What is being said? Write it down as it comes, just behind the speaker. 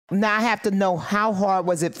Now I have to know, how hard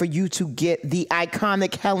was it for you to get the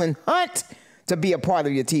iconic Helen Hunt to be a part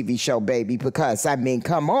of your TV show, baby? Because, I mean,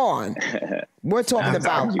 come on. We're talking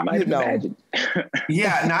about, you know.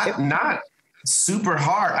 Yeah, not super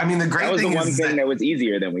hard. I mean, the great thing is that was the one thing that was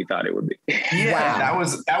easier than we thought it would be. Yeah, wow.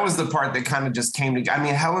 that was the part that kind of just came together. I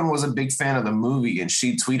mean, Helen was a big fan of the movie, and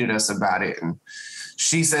she tweeted us about it, and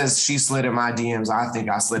she says she slid in my DMs. I think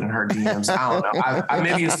I slid in her DMs. I don't know.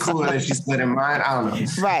 Maybe it's cooler that she slid in mine. I don't know.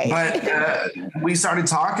 Right. But we started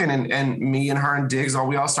talking, and me and her and Diggs,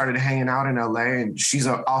 we all started hanging out in LA. And she's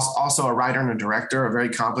also a writer and a director, a very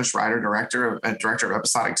accomplished writer, director of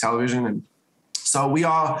episodic television. And so we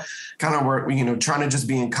all kind of were, you know, trying to just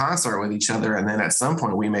be in concert with each other. And then at some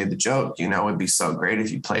point we made the joke, you know, it'd be so great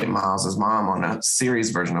if you played Miles's mom on a series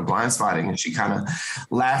version of Blindspotting. And she kind of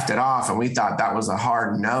laughed it off. And we thought that was a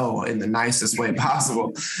hard no in the nicest way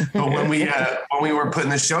possible. But when we were putting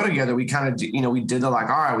the show together, we kind of, you know, we did the like,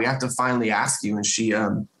 all right, we have to finally ask you. And she,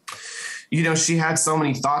 you know, she had so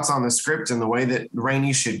many thoughts on the script and the way that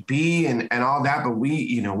Rainey should be and all that. But we,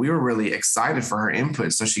 you know, we were really excited for her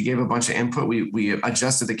input. So she gave a bunch of input. We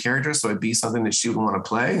adjusted the character so it'd be something that she would want to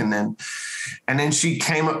play. And then she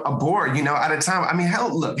came aboard, you know, at a time. I mean,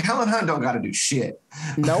 Helen Hunt don't got to do shit.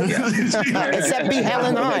 Nope. Except be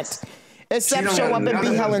Helen Hunt. Except show up and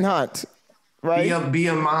be Helen Hunt. Right. Be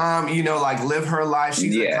a mom, you know, like live her life.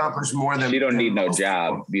 She's accomplished more than she don't need no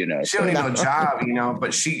job, you know. She don't need no job, you know,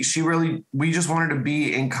 but she really, we just wanted to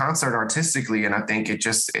be in concert artistically. And I think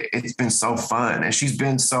it's been so fun. And she's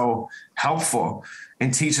been so helpful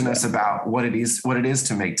in teaching us about what it is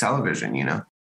to make television, you know.